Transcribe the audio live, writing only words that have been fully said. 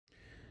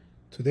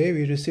Today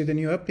we received a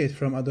new update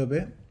from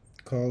Adobe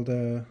called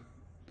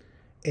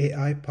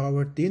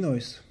AI-powered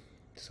denoise.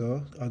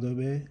 So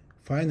Adobe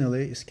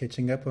finally is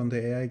catching up on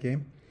the AI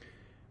game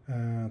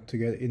to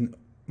get in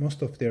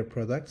most of their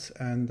products,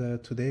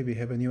 and today we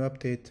have a new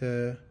update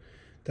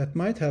that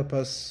might help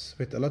us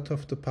with a lot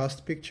of the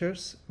past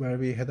pictures where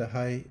we had a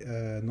high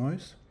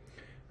noise,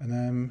 and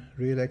I'm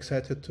really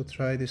excited to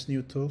try this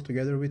new tool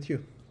together with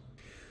you.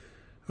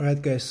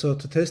 Alright guys, so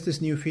to test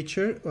this new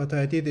feature, what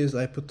I did is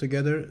I put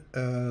together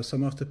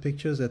some of the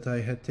pictures that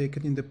I had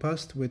taken in the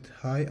past with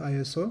high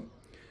ISO,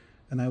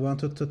 and I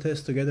wanted to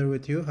test together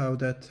with you how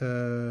that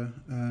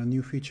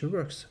new feature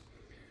works.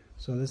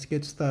 So let's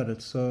get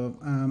started. So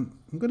I'm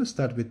going to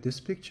start with this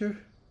picture.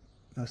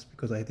 That's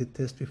because I did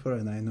test before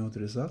and I know the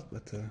result,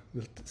 but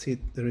we'll see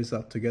the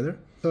result together.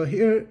 So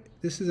here,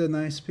 this is a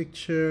nice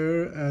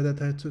picture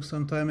that I took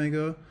some time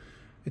ago.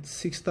 It's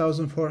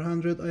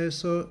 6400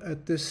 ISO.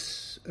 At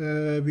this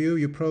view,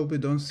 you probably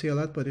don't see a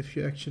lot, but if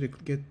you actually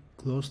get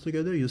close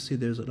together, you see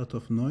there's a lot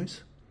of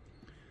noise.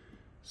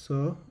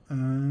 So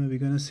we're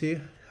gonna see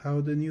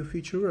how the new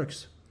feature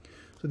works.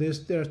 So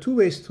there are two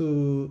ways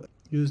to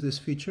use this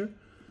feature.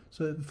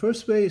 So the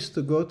first way is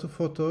to go to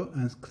photo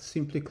and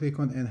simply click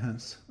on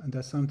enhance, and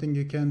that's something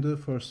you can do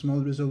for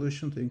small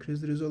resolution to increase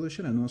the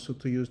resolution, and also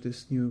to use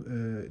this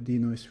new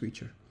denoise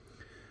feature.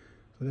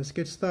 So let's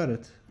get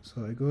started.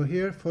 So I go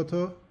here,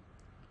 photo,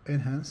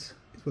 enhance.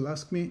 It will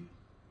ask me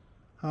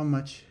how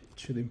much it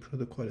should improve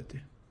the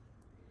quality.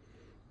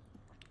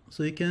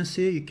 So you can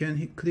see, you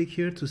can click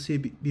here to see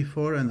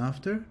before and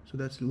after. So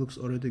that looks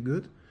already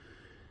good.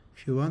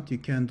 If you want, you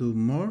can do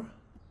more.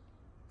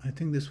 I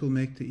think this will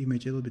make the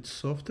image a little bit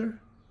softer.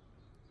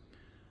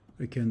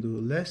 We can do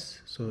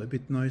less, so a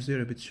bit noisier,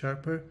 a bit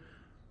sharper.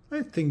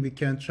 I think we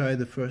can try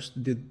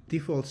the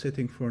default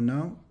setting for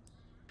now.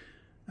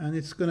 And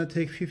it's gonna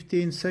take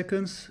 15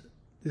 seconds.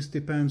 This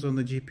depends on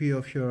the GPU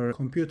of your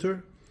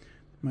computer.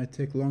 It might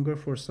take longer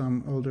for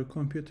some older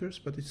computers,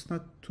 but it's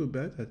not too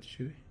bad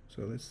actually.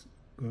 So let's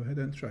go ahead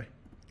and try.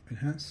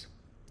 Enhance.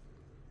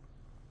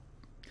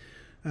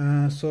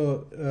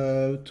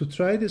 To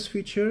try this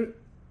feature,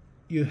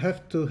 you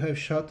have to have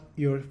shot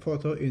your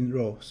photo in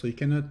RAW. So you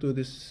cannot do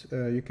this.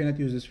 You cannot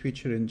use this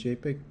feature in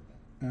JPEG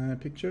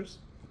pictures.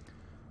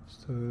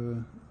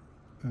 So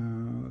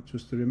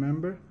just to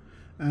remember.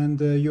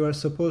 And you are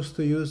supposed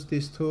to use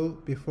this tool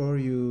before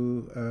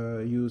you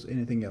use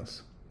anything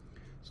else.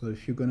 So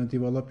if you're going to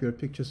develop your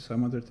pictures,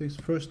 some other things,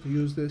 first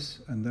use this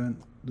and then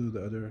do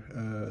the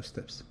other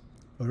steps.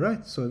 All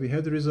right, so we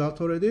have the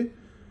result already.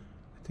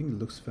 I think it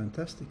looks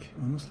fantastic,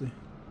 honestly.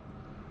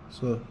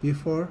 So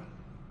before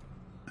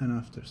and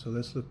after. So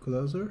let's look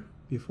closer.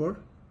 Before.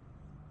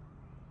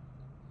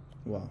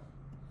 Wow.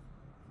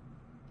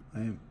 I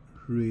am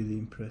really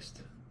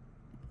impressed.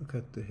 Look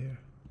at the hair.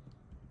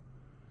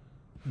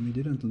 And we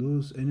didn't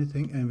lose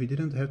anything, and we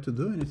didn't have to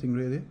do anything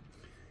really.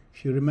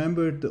 If you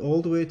remember, the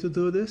old way to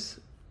do this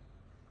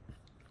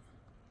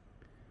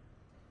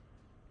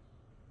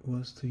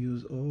was to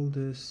use all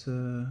this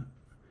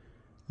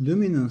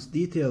luminance,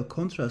 detail,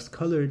 contrast,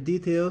 color,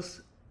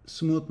 details,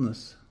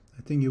 smoothness.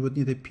 I think you would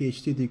need a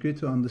PhD degree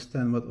to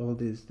understand what all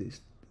these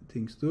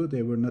things do.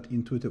 They were not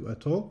intuitive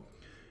at all.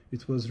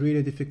 It was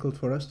really difficult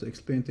for us to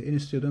explain to any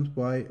student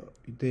why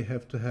they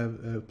have to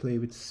have play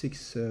with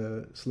 6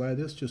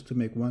 sliders just to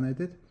make one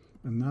edit,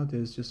 and now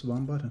there's just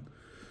one button.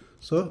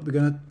 So we're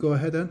gonna go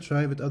ahead and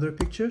try with other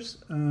pictures.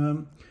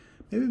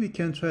 Maybe we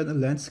can try the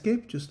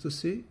landscape just to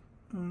see,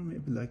 or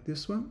maybe like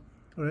this one.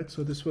 All right,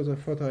 so this was a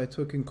photo I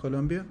took in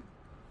Colombia.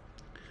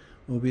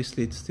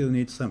 Obviously it still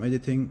needs some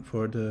editing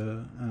for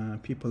the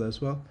people as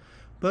well,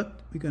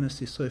 but we're gonna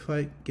see. So if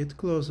I get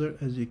closer,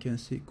 as you can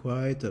see,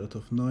 quite a lot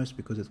of noise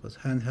because it was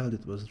handheld,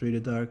 it was really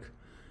dark.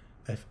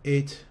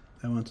 F8,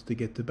 I wanted to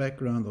get the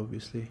background,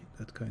 obviously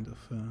that kind of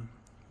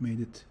made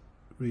it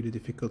really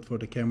difficult for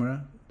the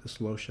camera, the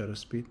slow shutter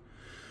speed.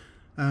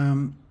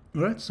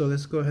 Alright, so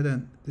let's go ahead,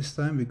 and this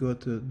time we go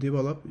to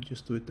develop. We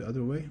just do it the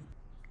other way.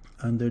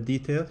 Under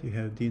detail you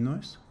have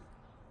denoise.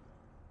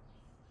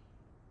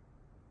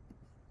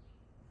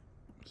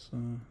 So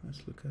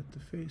let's look at the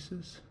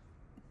faces.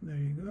 There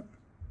you go.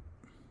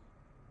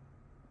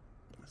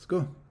 Let's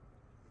go.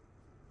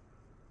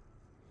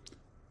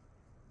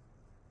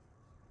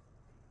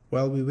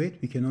 While we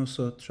wait, we can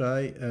also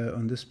try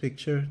on this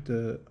picture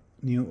the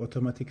new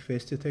automatic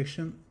face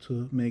detection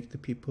to make the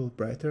people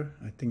brighter.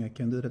 I think I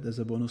can do that as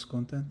a bonus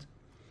content.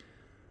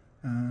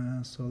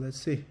 So let's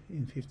see.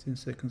 In 15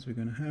 seconds we're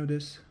going to have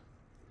this.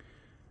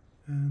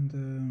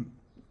 And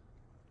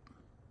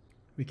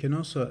we can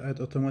also add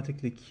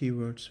automatically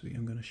keywords.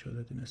 I'm going to show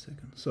that in a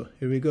second. So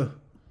here we go.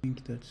 I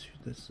think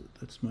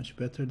that's much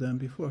better than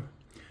before.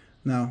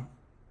 Now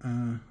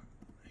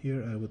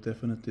here I would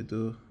definitely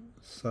do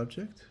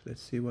subject.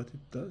 Let's see what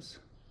it does.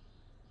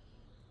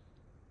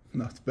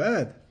 Not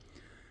bad.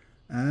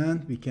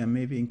 And we can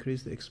maybe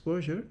increase the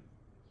exposure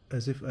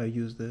as if I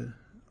use the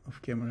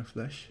off-camera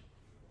flash.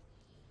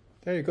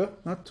 There you go.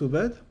 Not too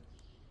bad.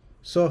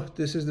 So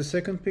this is the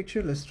second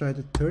picture. Let's try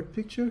the third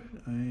picture.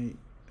 I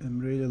am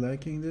really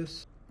liking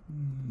this.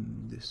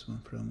 This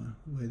one from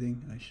a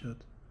wedding I shot.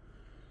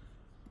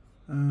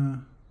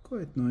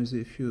 Quite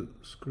noisy if you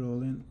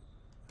scroll in.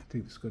 I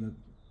think it's gonna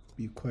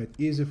be quite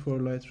easy for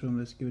Lightroom.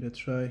 Let's give it a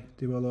try.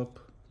 Develop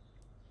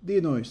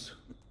denoise.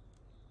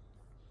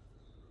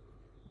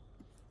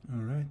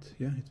 Alright,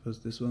 yeah,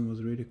 this one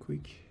was really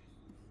quick,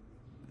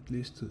 at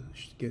least to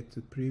get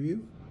the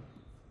preview.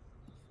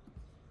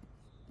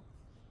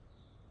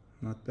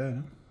 Not bad,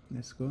 huh?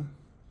 Let's go.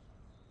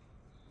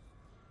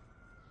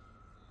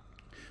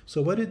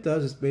 So what it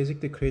does is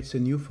basically creates a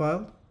new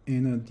file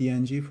in a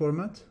DNG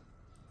format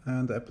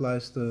and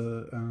applies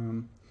the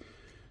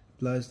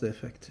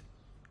effect.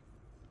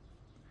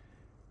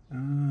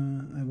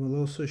 I will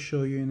also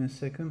show you in a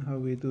second how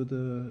we do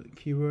the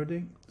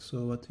keywording.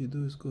 So what you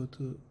do is go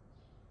to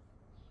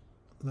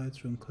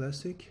Lightroom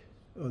Classic.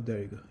 Oh, there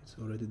you go. It's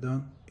already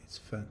done. It's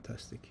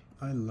fantastic.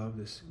 I love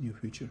this new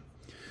feature.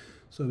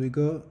 So we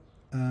go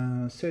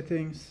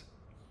settings.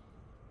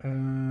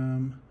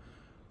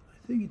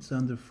 I think it's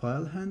under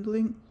file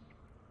handling,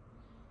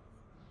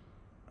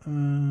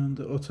 and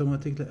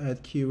automatically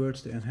add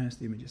keywords to enhance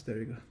the images. There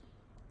you go.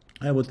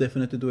 I would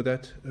definitely do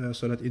that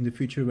so that in the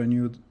future when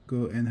you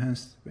go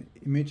enhanced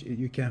image,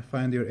 you can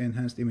find your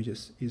enhanced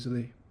images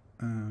easily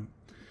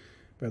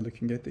by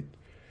looking at the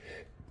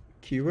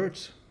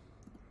keywords.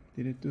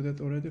 Did it do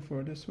that already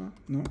for this one?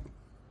 No.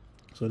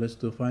 So let's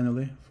do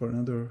finally for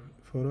another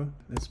photo.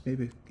 Let's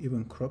maybe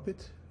even crop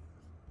it.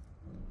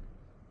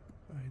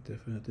 I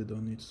definitely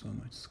don't need so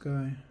much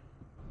sky,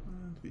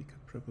 and we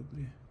could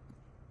probably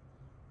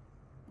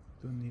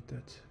don't need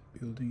that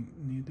building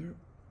neither.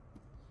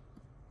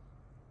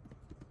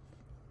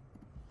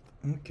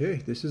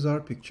 Okay, this is our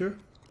picture.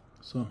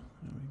 So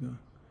there we go.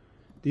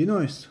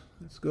 Denoise,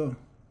 let's go.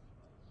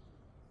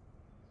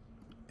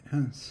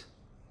 Enhance.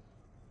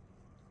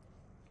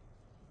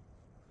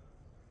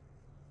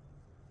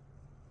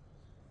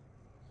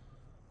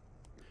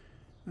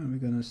 And we're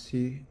gonna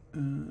see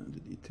the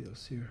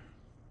details here.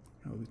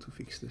 How to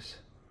fix this.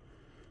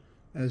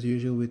 As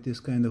usual with this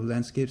kind of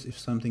landscapes, if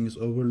something is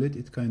overlit,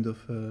 it kind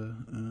of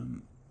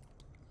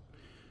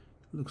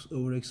looks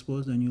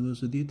overexposed and you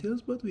lose the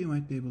details, but we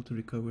might be able to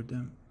recover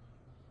them.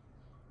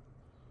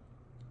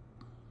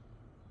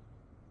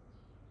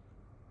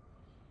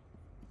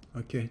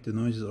 Okay, the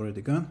noise is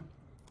already gone.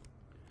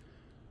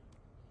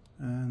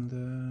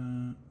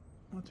 And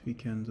what we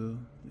can do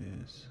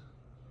is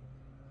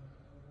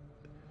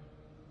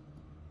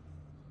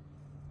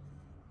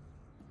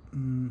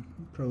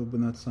probably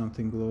not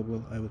something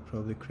global. I would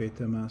probably create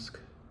a mask.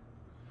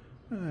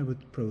 I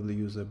would probably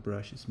use a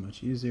brush, it's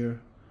much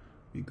easier.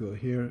 We go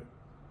here,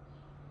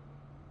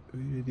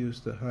 we reduce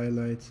the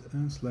highlights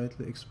and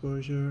slightly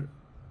exposure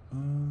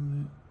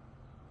only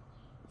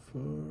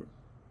for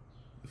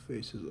the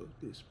faces of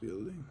this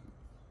building.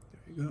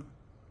 There you go.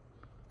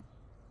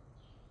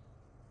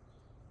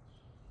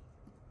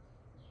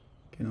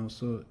 Can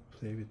also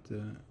play with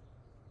the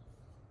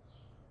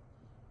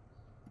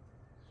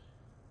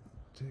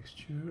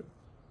texture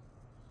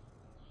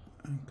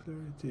and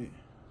clarity.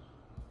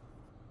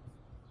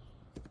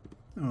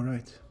 All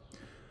right.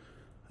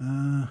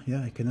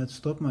 Yeah, I cannot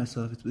stop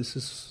myself.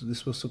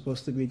 This was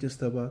supposed to be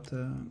just about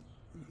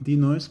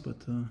denoise, but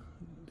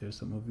there's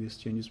some obvious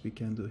changes we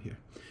can do here.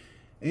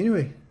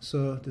 Anyway,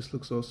 so this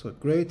looks also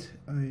great.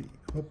 I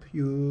hope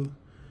you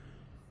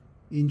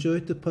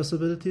enjoyed the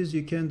possibilities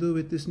you can do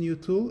with this new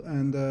tool,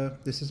 and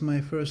this is my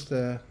first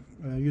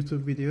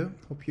YouTube video.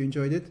 Hope you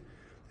enjoyed it.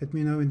 Let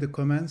me know in the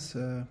comments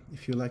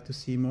if you like to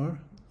see more,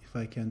 if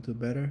I can do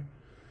better,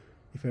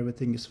 if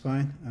everything is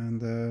fine,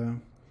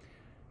 and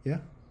yeah,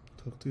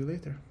 talk to you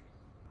later.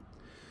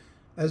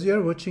 As you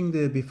are watching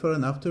the before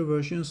and after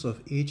versions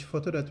of each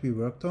photo that we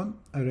worked on,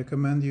 I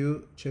recommend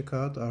you check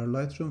out our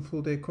Lightroom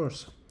full day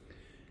course.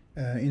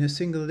 In a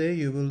single day,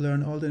 you will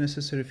learn all the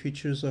necessary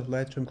features of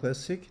Lightroom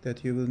Classic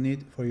that you will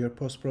need for your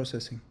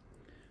post-processing.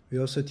 We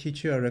also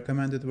teach you our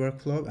recommended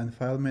workflow and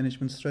file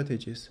management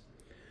strategies.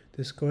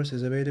 This course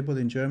is available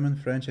in German,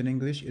 French, and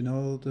English in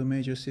all the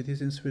major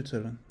cities in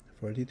Switzerland.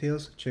 For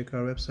details, check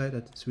our website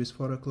at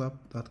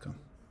swissphotoclub.com.